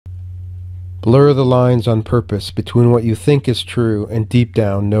Blur the lines on purpose between what you think is true and deep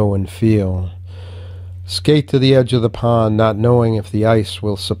down know and feel. Skate to the edge of the pond, not knowing if the ice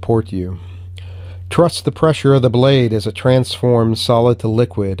will support you. Trust the pressure of the blade as it transforms solid to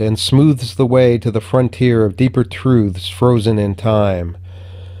liquid and smooths the way to the frontier of deeper truths frozen in time.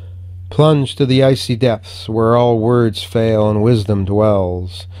 Plunge to the icy depths where all words fail and wisdom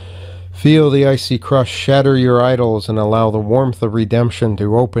dwells. Feel the icy crush shatter your idols and allow the warmth of redemption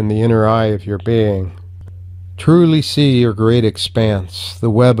to open the inner eye of your being. Truly see your great expanse,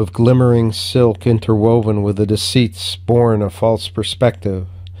 the web of glimmering silk interwoven with the deceits born of false perspective.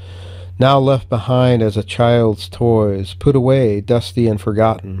 Now left behind as a child's toys, put away, dusty and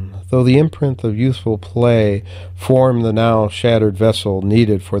forgotten, though the imprint of youthful play form the now shattered vessel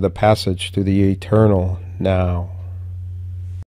needed for the passage to the eternal now.